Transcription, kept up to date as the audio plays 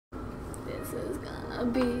This is gonna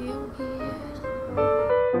be weird.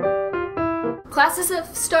 Classes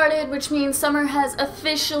have started, which means summer has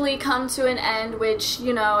officially come to an end, which,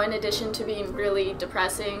 you know, in addition to being really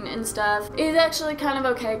depressing and stuff, is actually kind of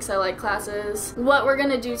okay because I like classes. What we're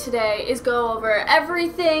gonna do today is go over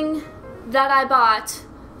everything that I bought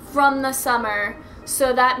from the summer,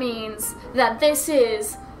 so that means that this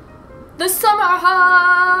is the summer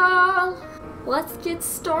haul! Let's get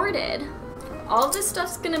started. All of this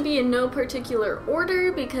stuff's gonna be in no particular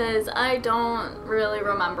order because I don't really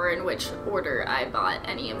remember in which order I bought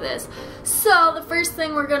any of this. So the first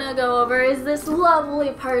thing we're gonna go over is this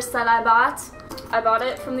lovely purse that I bought. I bought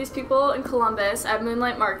it from these people in Columbus at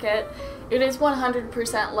Moonlight Market. It is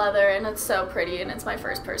 100% leather and it's so pretty and it's my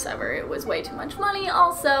first purse ever. It was way too much money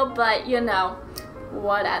also, but you know,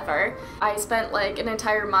 whatever. I spent like an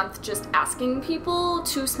entire month just asking people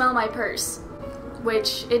to smell my purse,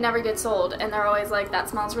 which it never gets sold, and they're always like, that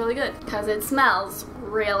smells really good, because it smells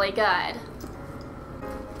really good.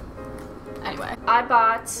 Anyway, I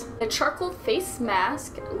bought a charcoal face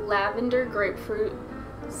mask, lavender, grapefruit,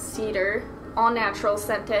 cedar, all natural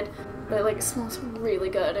scented, but like it smells really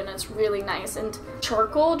good and it's really nice, and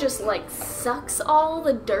charcoal just like sucks all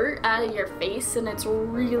the dirt out of your face and it's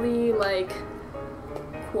really like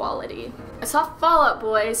quality. I saw Fall Out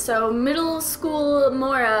Boy, so middle school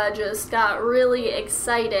Mora just got really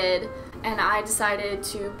excited and I decided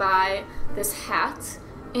to buy this hat,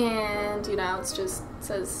 and you know, it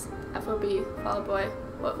says FOB, Fall Out Boy,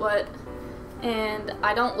 what, and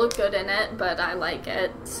I don't look good in it, but I like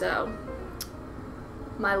it, so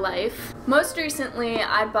my life. Most recently,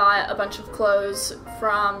 I bought a bunch of clothes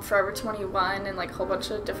from Forever 21 and like a whole bunch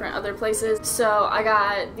of different other places, so I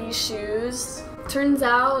got these shoes. Turns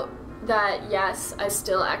out that yes, I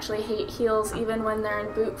still actually hate heels even when they're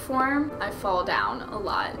in boot form. I fall down a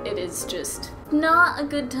lot. It is just not a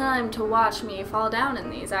good time to watch me fall down in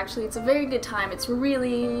these. Actually, it's a very good time. It's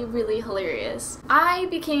really, really hilarious. I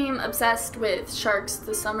became obsessed with sharks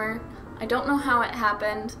this summer. I don't know how it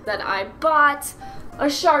happened that I bought a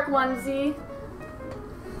shark onesie.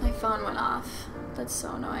 My phone went off. That's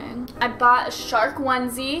so annoying. I bought a shark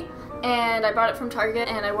onesie and I bought it from Target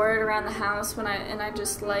and I wore it around the house when I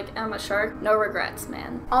just like, I'm a shark. No regrets,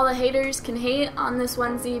 man. All the haters can hate on this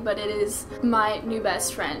onesie, but it is my new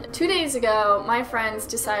best friend. 2 days ago, my friends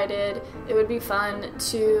decided it would be fun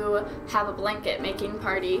to have a blanket making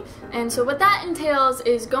party. And so what that entails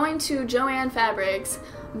is going to Joann Fabrics,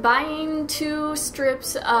 buying 2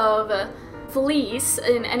 strips of fleece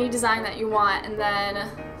in any design that you want, and then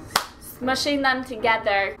smushing them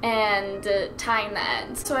together and tying the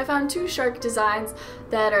ends. So I found 2 shark designs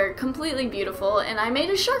that are completely beautiful, and I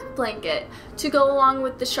made a shark blanket to go along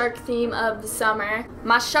with the shark theme of the summer.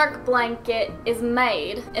 My shark blanket is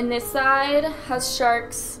made, and this side has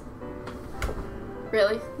sharks.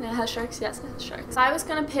 Really? It has sharks? Yes, it has sharks. I was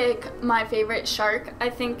gonna pick my favorite shark. I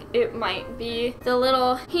think it might be the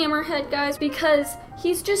little hammerhead guys because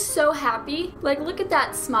he's just so happy. Like, look at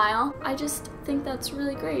that smile. I just think that's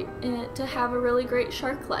really great to have a really great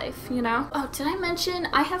shark life, you know? Oh, did I mention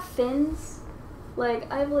I have fins? Like,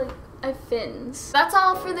 I have fins. That's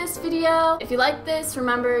all for this video. If you like this,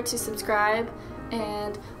 remember to subscribe,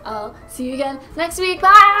 and I'll see you again next week.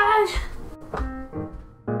 Bye!